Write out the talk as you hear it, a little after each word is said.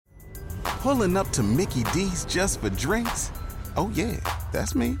Pulling up to Mickey D's just for drinks? Oh yeah,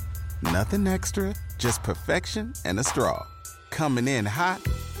 that's me. Nothing extra, just perfection and a straw. Coming in hot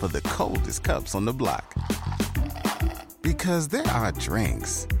for the coldest cups on the block. Because there are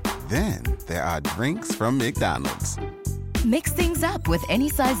drinks. Then there are drinks from McDonald's. Mix things up with any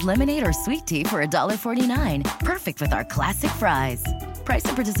size lemonade or sweet tea for $1.49. Perfect with our classic fries. Price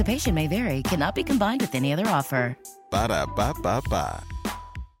and participation may vary. Cannot be combined with any other offer. Ba-da-ba-ba-ba.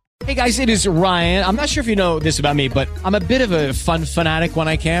 Hey guys, it is Ryan. I'm not sure if you know this about me, but I'm a bit of a fun fanatic when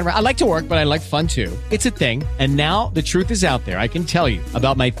I can. I like to work, but I like fun too. It's a thing. And now the truth is out there. I can tell you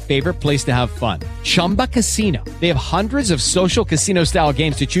about my favorite place to have fun. Chumba Casino. They have hundreds of social casino style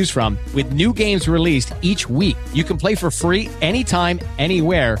games to choose from with new games released each week. You can play for free anytime,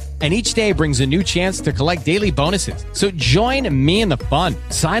 anywhere. And each day brings a new chance to collect daily bonuses. So join me in the fun.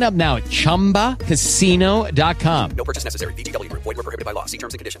 Sign up now at ChumbaCasino.com. No purchase necessary. VGW Group. Void where prohibited by law. See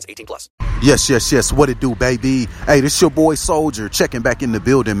terms and conditions. 18+. Yes. What it do, baby? Hey, this your boy Soldier checking back in the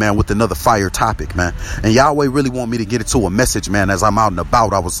building, man, with another fire topic, man. And Yahweh really want me to get into a message, man, as I'm out and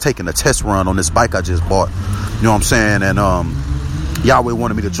about. I was taking a test run on this bike I just bought. You know what I'm saying? And Yahweh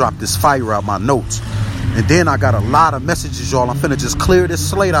wanted me to drop this fire out my notes. And then I got a lot of messages, y'all. I'm finna just clear this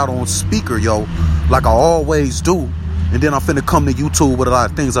slate out on speaker, yo, like I always do. And then I'm finna come to YouTube with a lot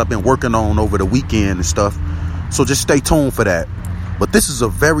of things I've been working on over the weekend and stuff. So just stay tuned for that. But this is a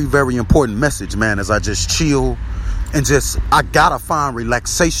very, very important message, man, as I just chill and I gotta find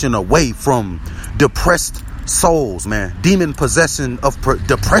relaxation away from depressed souls, man. Demon possession of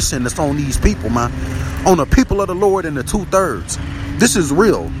depression that's on these people, man. On the people of the Lord in the 2/3. This is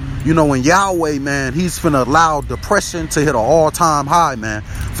real. You know, when Yahweh, man, he's finna allow depression to hit an all-time high, man,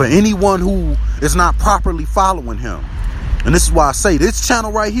 for anyone who is not properly following him. And this is why I say this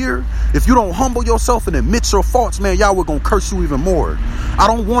channel right here, if you don't humble yourself and admit your faults, man, Yahweh gonna curse you even more. I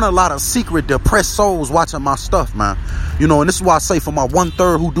don't want a lot of secret depressed souls watching my stuff, man. You know, and this is why I say for my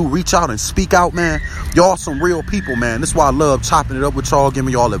 1/3 who do reach out and speak out, man, y'all some real people, man. This is why I love chopping it up with y'all,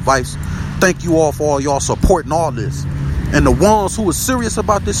 giving y'all advice. Thank you all for all y'all supporting all this. And the ones who are serious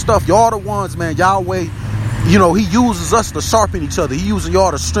about this stuff, y'all the ones, man, Yahweh, you know, he uses us to sharpen each other. He uses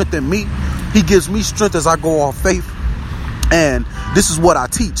y'all to strengthen me. He gives me strength as I go off faith. And this is what I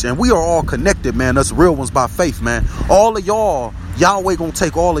teach. And we are all connected, man. Us real ones by faith, man. All of y'all, Yahweh gonna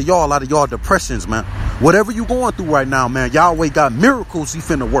take all of y'all out of y'all depressions, man. Whatever you going through right now, man, Yahweh got miracles he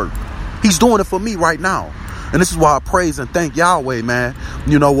finna work. He's doing it for me right now. And this is why I praise and thank Yahweh, man.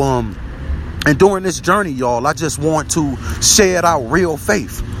 You know, and during this journey, y'all, I just want to shed out real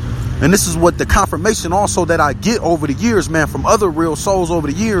faith. And this is what the confirmation also that I get over the years, man, from other real souls over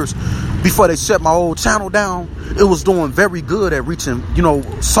the years. Before they shut my old channel down, it was doing very good at reaching, you know,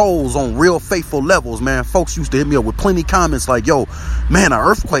 souls on real faithful levels, man. Folks used to hit me up with plenty comments like, yo, man, an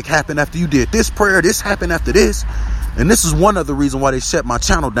earthquake happened after you did this prayer. This happened after this. And this is one of the reasons why they shut my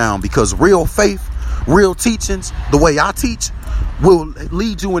channel down, because real faith, real teachings, the way I teach, will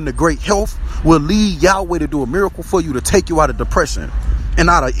lead you into great health, will lead Yahweh to do a miracle for you to take you out of depression and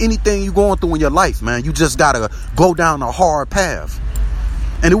out of anything you're going through in your life, man. You just got to go down a hard path.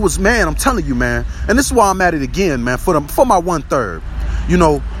 And it was, man, I'm telling you, man, and this is why I'm at it again, man, for my 1/3, you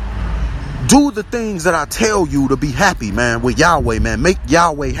know, do the things that I tell you to be happy, man, with Yahweh, man. Make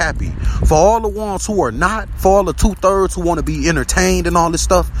Yahweh happy. For all the ones who are not, for all the 2/3 who want to be entertained and all this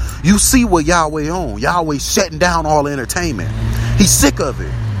stuff, you see what Yahweh on. Yahweh shutting down all the entertainment. He's sick of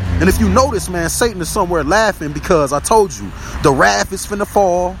it. And if you notice, man, Satan is somewhere laughing because I told you, the wrath is finna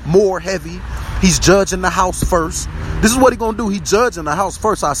fall more heavy. He's judging the house first. This is what he's going to do. He's judging the house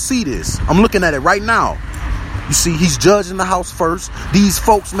first. I see this. I'm looking at it right now. You see, he's judging the house first. These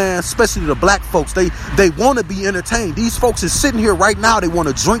folks, man, especially the black folks, they want to be entertained. These folks is sitting here right now. They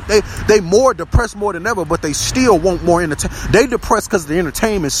want to drink. They more depressed more than ever, but they still want more entertainment. They depressed because the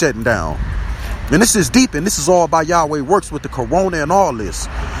entertainment's shutting down. And this is deep, and this is all by Yahweh works with the corona and all this.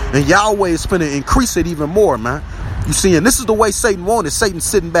 And Yahweh is going to increase it even more, man. You see, and this is the way Satan wanted. Satan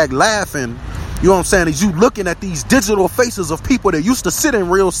sitting back laughing. You know what I'm saying? Is you looking at these digital faces of people that used to sit in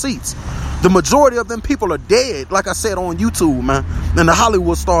real seats. The majority of them people are dead, like I said, on YouTube, man. And the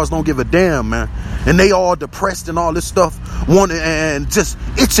Hollywood stars don't give a damn, man. And they all depressed and all this stuff, wanting and just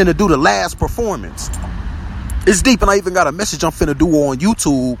itching to do the last performance. It's deep, and I even got a message I'm finna do on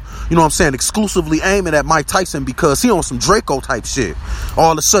YouTube, you know what I'm saying, exclusively aiming at Mike Tyson because he on some Draco type shit.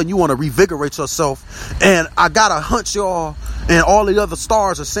 All of a sudden, you want to revigorate yourself. And I got a hunch, y'all, and all the other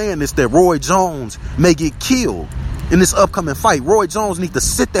stars are saying this, that Roy Jones may get killed in this upcoming fight. Roy Jones need to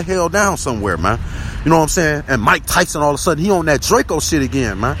sit the hell down somewhere, man. You know what I'm saying? And Mike Tyson, all of a sudden, he on that Draco shit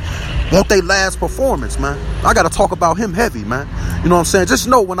again, man. want their last performance, man. I got to talk about him heavy, man. You know what I'm saying? Just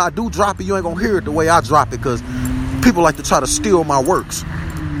know when I do drop it, you ain't going to hear it the way I drop it, because people like to try to steal my works.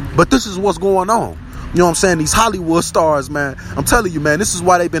 But this is what's going on. You know what I'm saying? These Hollywood stars, man. I'm telling you, man, this is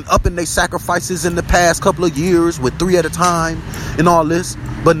why they've been upping their sacrifices in the past couple of years with 3 at a time and all this.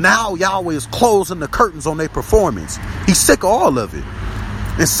 But now Yahweh is closing the curtains on their performance. He's sick of all of it.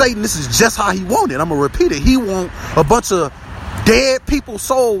 And Satan, this is just how he want it. I'm going to repeat it. He want a bunch of dead people's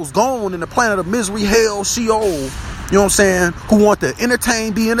souls gone in the planet of misery, hell, Sheol. You know what I'm saying? Who want to be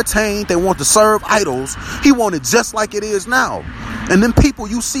entertained. They want to serve idols. He want it just like it is now. And then people,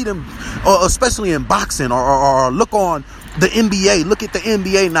 you see them, especially in boxing or look on the NBA. Look at the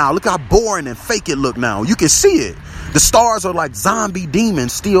NBA now. Look how boring and fake it look now. You can see it. The stars are like zombie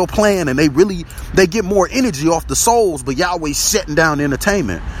demons still playing, and they get more energy off the souls, but Yahweh's shutting down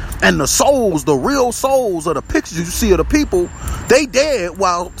entertainment. And the souls, the real souls of the pictures you see of the people, they dead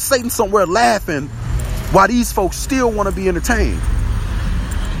while Satan somewhere laughing while these folks still want to be entertained.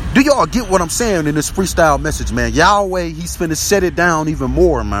 Do y'all get what I'm saying in this freestyle message, man? Yahweh, he's finna set it down even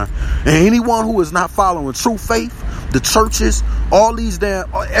more, man. And anyone who is not following true faith, the churches, all these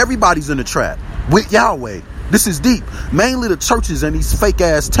everybody's in the trap with Yahweh. This is deep. Mainly the churches and these fake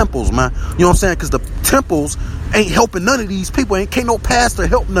ass temples, man. You know what I'm saying? Because the temples ain't helping none of these people. Can't no pastor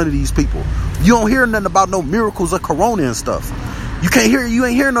help none of these people. You don't hear nothing about no miracles of corona and stuff. You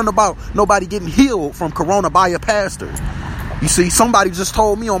ain't hearing nothing about nobody getting healed from corona by a pastor. You see, somebody just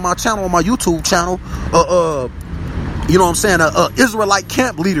told me on my channel, on my YouTube channel, you know what I'm saying, a Israelite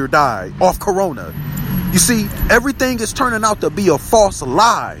camp leader died off corona. You see, everything is turning out to be a false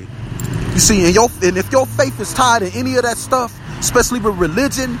lie. You see, and if your faith is tied in any of that stuff, especially with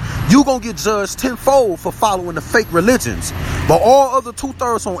religion, you gonna get judged tenfold for following the fake religions. But all other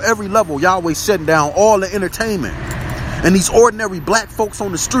 2/3 on every level, Yahweh shutting down all the entertainment. And these ordinary black folks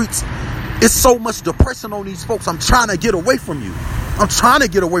on the streets, it's so much depression on these folks. I'm trying to get away from you. I'm trying to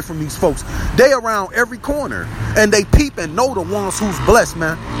get away from these folks. They around every corner, and they peep and know the ones who's blessed,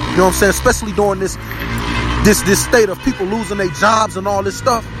 man. You know what I'm saying? Especially during this state of people losing their jobs and all this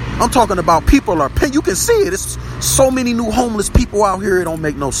stuff. I'm talking about people you can see it. It's so many new homeless people out here. It don't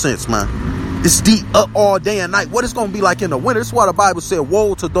make no sense, man. It's deep, up all day and night. What it's going to be like in the winter. That's why the Bible said,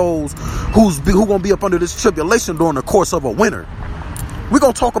 woe to those who going to be up under this tribulation during the course of a winter. We're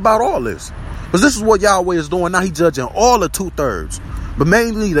going to talk about all this. Because this is what Yahweh is doing. Now he judging all the 2/3. But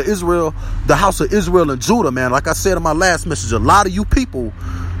mainly the house of Israel and Judah, man. Like I said in my last message, a lot of you people,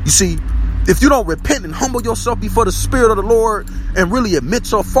 you see, if you don't repent and humble yourself before the Spirit of the Lord and really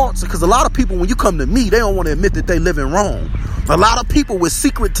admit your faults, because a lot of people, when you come to me, they don't want to admit that they living wrong. A lot of people with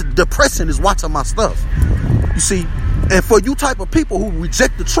secret depression is watching my stuff. You see, and for you type of people who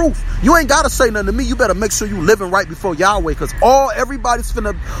reject the truth, you ain't got to say nothing to me. You better make sure you living right before Yahweh, because everybody's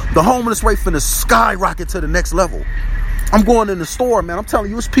the homeless rate finna skyrocket to the next level. I'm going in the store, man. I'm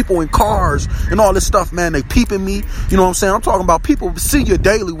telling you, it's people in cars and all this stuff, man. They peeping me. You know what I'm saying? I'm talking about people see you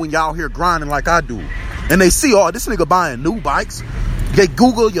daily when y'all here grinding like I do. And they see, this nigga buying new bikes. They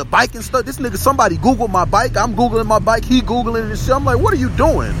Google your bike and stuff. This nigga, somebody Googled my bike. I'm Googling my bike. He Googling this shit. I'm like, what are you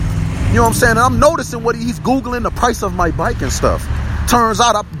doing? You know what I'm saying? And I'm noticing he's Googling the price of my bike and stuff. Turns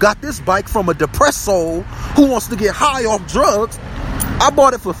out I got this bike from a depressed soul who wants to get high off drugs. I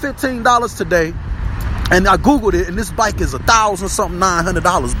bought it for $15 today. And I Googled it, and this bike is $1,000-something,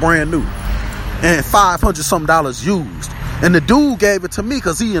 $900 brand new, and $500-something used. And the dude gave it to me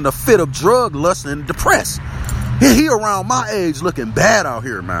because he in a fit of drug lust and depressed. He around my age looking bad out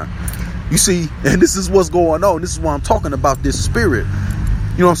here, man. You see, and this is what's going on. This is why I'm talking about this spirit.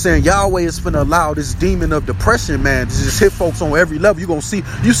 You know what I'm saying? Yahweh is finna allow this demon of depression, man, to just hit folks on every level. You're going to see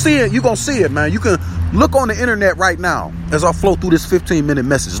it, man. You can look on the internet right now as I flow through this 15-minute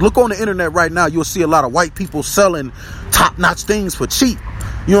message. Look on the internet right now. You'll see a lot of white people selling top-notch things for cheap.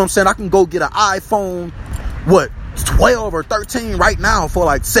 You know what I'm saying? I can go get an iPhone, 12 or 13 right now for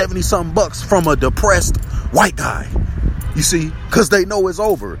like 70-something bucks from a depressed white guy. You see? Because they know it's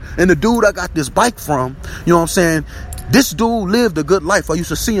over. And the dude I got this bike from, you know what I'm saying? This dude lived a good life. I used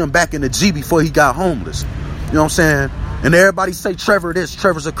to see him back in the G before he got homeless. You know what I'm saying? And everybody say Trevor's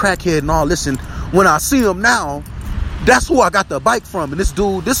a crackhead and all this. And when I see him now, that's who I got the bike from. And this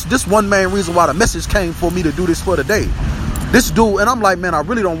dude, this one main reason why the message came for me to do this for today. This dude, and I'm like, man, I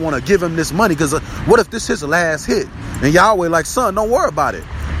really don't want to give him this money, because what if this his last hit? And Yahweh like, son, don't worry about it.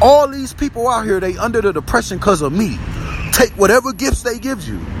 All these people out here, they under the depression because of me. Take whatever gifts they give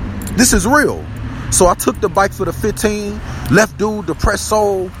you. This is real. So I took the bike for the 15, left dude, depressed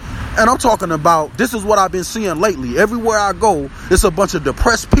soul. And I'm talking about, this is what I've been seeing lately. Everywhere I go, it's a bunch of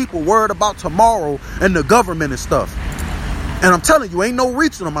depressed people worried about tomorrow and the government and stuff. And I'm telling you, ain't no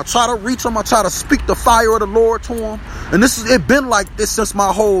reaching them. I try to reach them. I try to speak the fire of the Lord to them. And it been like this since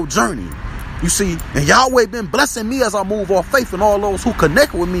my whole journey. You see, and Yahweh been blessing me as I move off faith, and all those who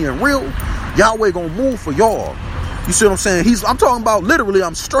connect with me in real, Yahweh gonna move for y'all. You see what I'm saying? I'm talking about literally,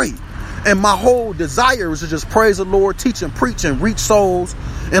 I'm straight. And my whole desire is to just praise the Lord, teach and preach and reach souls.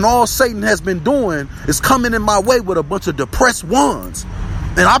 And all Satan has been doing is coming in my way with a bunch of depressed ones.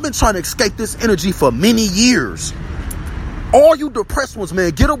 And I've been trying to escape this energy for many years. All you depressed ones, man,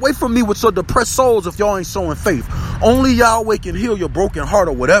 get away from me with your depressed souls if y'all ain't showing faith. Only Yahweh can heal your broken heart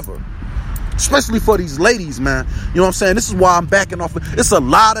or whatever. Especially for these ladies, man. You know what I'm saying? This is why I'm backing off. It's a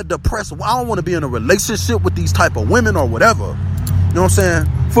lot of depressed. I don't want to be in a relationship with these type of women or whatever. You know what I'm saying?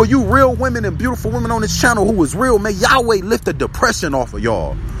 For you real women and beautiful women on this channel who is real, may Yahweh lift the depression off of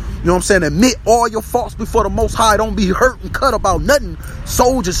y'all. You know what I'm saying? Admit all your faults before the Most High. Don't be hurt and cut about nothing.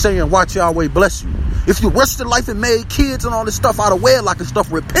 Soldiers saying, watch Yahweh bless you. If you rushed your life and made kids and all this stuff out of wedlock and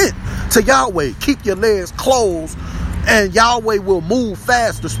stuff, repent to Yahweh. Keep your legs closed. And Yahweh will move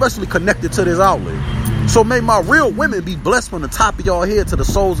fast, especially connected to this outlet. So may my real women be blessed from the top of y'all head to the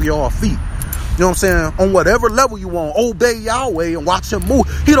soles of y'all feet. You know what I'm saying? On whatever level you want, obey Yahweh and watch him move.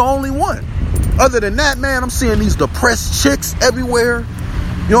 He the only one. Other than that, man, I'm seeing these depressed chicks everywhere.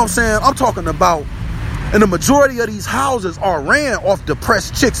 You know what I'm saying? I'm talking about, and the majority of these houses are ran off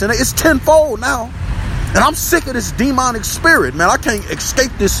depressed chicks. And it's tenfold now. And I'm sick of this demonic spirit, man. I can't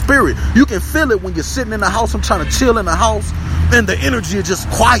escape this spirit. You can feel it when you're sitting in the house. I'm trying to chill in the house, and the energy is just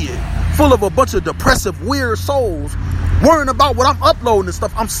quiet, full of a bunch of depressive, weird souls worrying about what I'm uploading and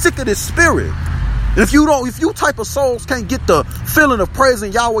stuff. I'm sick of this spirit. And if you type of souls can't get the feeling of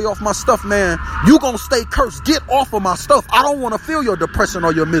praising Yahweh off my stuff, man, you gonna stay cursed. Get off of my stuff. I don't want to feel your depression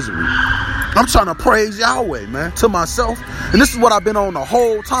or your misery. I'm trying to praise Yahweh, man, to myself. And this is what I've been on the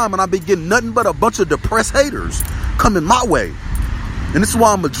whole time. And I've been getting nothing but a bunch of depressed haters coming my way. And this is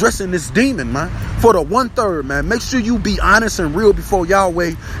why I'm addressing this demon, man. For the 1/3, man, make sure you be honest and real before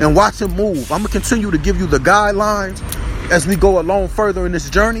Yahweh and watch him move. I'm going to continue to give you the guidelines as we go along further in this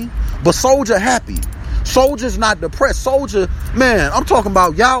journey. But soldier happy. Soldier's not depressed. Soldier, man, I'm talking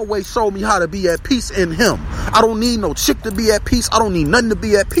about Yahweh showed me how to be at peace in him. I don't need no chick to be at peace. I don't need nothing to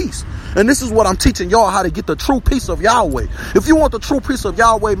be at peace. And this is what I'm teaching y'all, how to get the true peace of Yahweh. If you want the true peace of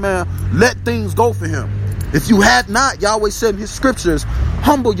Yahweh, man, let things go for him. If you have not, Yahweh said in his scriptures,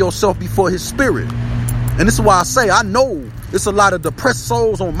 humble yourself before his spirit. And this is why I say, I know it's a lot of depressed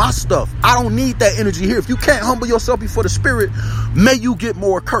souls on my stuff. I don't need that energy here. If you can't humble yourself before the spirit, may you get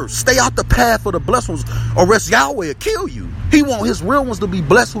more cursed. Stay out the path of the blessed ones, or else Yahweh will kill you. He want his real ones to be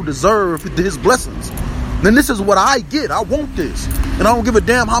blessed who deserve his blessings. And this is what I get. I want this. And I don't give a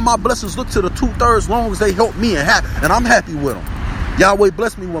damn how my blessings look to the 2/3 as long as they help me and I'm happy with them. Yahweh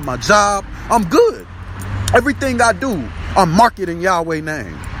bless me with my job. I'm good. Everything I do, I'm marketing Yahweh's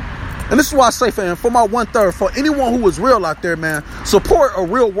name. And this is why I say, fam, for my 1/3, for anyone who is real out there, man, support a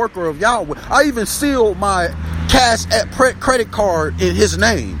real worker of Yahweh. I even sealed my Cash App credit card in his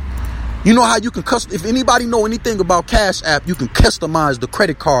name. You know how you can if anybody know anything about Cash App, you can customize the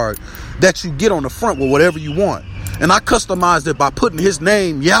credit card that you get on the front with whatever you want. And I customized it by putting his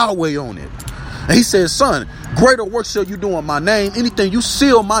name, Yahweh, on it. And he says, son, greater work shall you do in my name. Anything you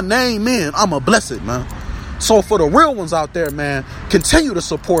seal my name in, I'm a blessed, man. So for the real ones out there, man, continue to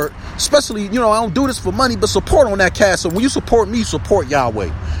support, especially, you know, I don't do this for money, but support on that cash. So when you support me, support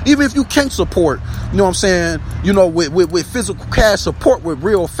Yahweh. Even if you can't support, you know what I'm saying, you know, with physical cash, support with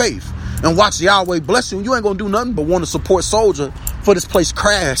real faith. And watch Yahweh bless you. You ain't gonna do nothing but want to support Soldier for this place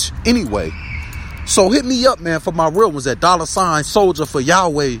crash anyway. So hit me up, man, for my real ones at $Soldier for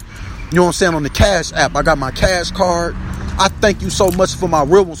Yahweh. You know what I'm saying, on the Cash App. I got my cash card. I thank you so much for my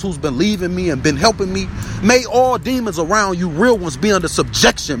real ones who's been leaving me and been helping me. May all demons around you real ones be under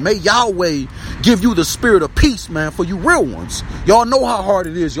subjection. May Yahweh give you the spirit of peace, man, for you real ones. Y'all know how hard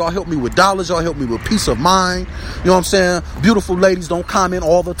it is. Y'all help me with dollars. Y'all help me with peace of mind. You know what I'm saying? Beautiful ladies don't comment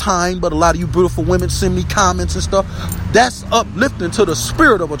all the time, but a lot of you beautiful women send me comments and stuff. That's uplifting to the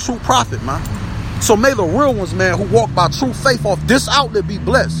spirit of a true prophet, man. So may the real ones, man, who walk by true faith off this outlet be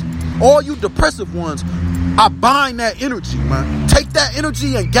blessed. All you depressive ones, I bind that energy, man. Take that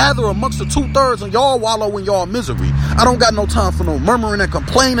energy and gather amongst the 2/3 and y'all wallow in y'all misery. I don't got no time for no murmuring and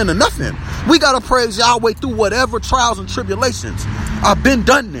complaining or nothing. We got to praise Yahweh through whatever trials and tribulations. I've been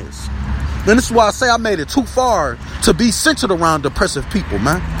done this. And this is why I say I made it too far to be centered around depressive people,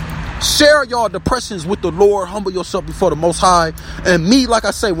 man. Share y'all depressions with the Lord. Humble yourself before the Most High. And me, like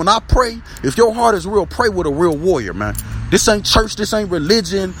I say, when I pray, if your heart is real, pray with a real warrior, man. This ain't church. This ain't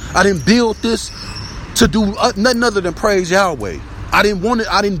religion. I didn't build this to do nothing other than praise Yahweh. I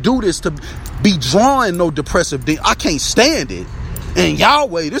didn't do this to be drawing no depressive thing. I can't stand it. And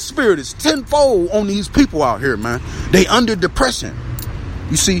Yahweh, this spirit is tenfold on these people out here, man. They under depression.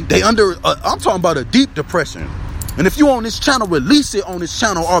 You see, they under, I'm talking about a deep depression. And if you on this channel, release it on this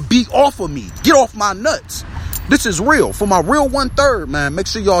channel or be off of me. Get off my nuts. This is real. For my real 1/3, man, make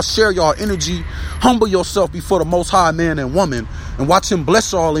sure y'all share y'all energy. Humble yourself before the Most High man and woman and watch him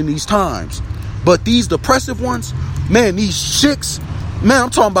bless y'all in these times. But these depressive ones, man, these chicks, man, I'm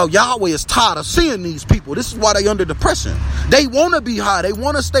talking about Yahweh is tired of seeing these people. This is why they under depression. They want to be high. They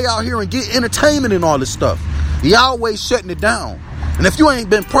want to stay out here and get entertainment and all this stuff. Yahweh shutting it down. And if you ain't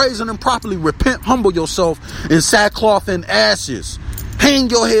been praising him properly, repent, humble yourself in sackcloth and ashes. Hang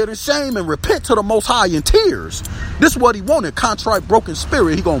your head in shame and repent to the Most High in tears. This is what he wanted. Contrite, broken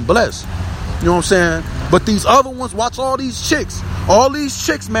spirit, he gonna bless. You know what I'm saying? But these other ones, watch all these chicks. All these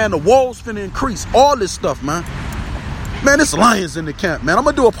chicks, man, the walls finna increase. All this stuff, man. Man, it's lions in the camp, man. I'm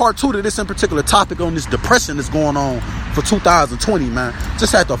going to do a part 2 to this in particular topic on this depression that's going on for 2020, man.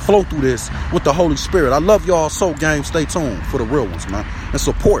 Just had to flow through this with the Holy Spirit. I love y'all so, gang. Stay tuned for the real ones, man. And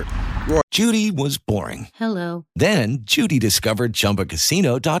support. Judy was boring. Hello. Then Judy discovered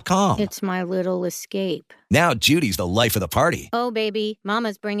ChumbaCasino.com. It's my little escape. Now Judy's the life of the party. Oh, baby,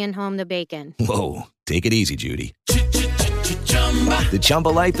 mama's bringing home the bacon. Whoa, take it easy, Judy. The Chumba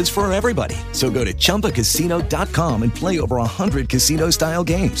life is for everybody. So go to ChumbaCasino.com and play over 100 casino-style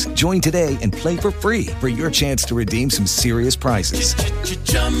games. Join today and play for free for your chance to redeem some serious prizes.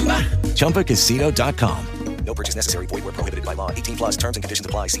 ChumbaCasino.com. No purchase necessary. Void where prohibited by law. 18+ terms and conditions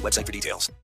apply. See website for details.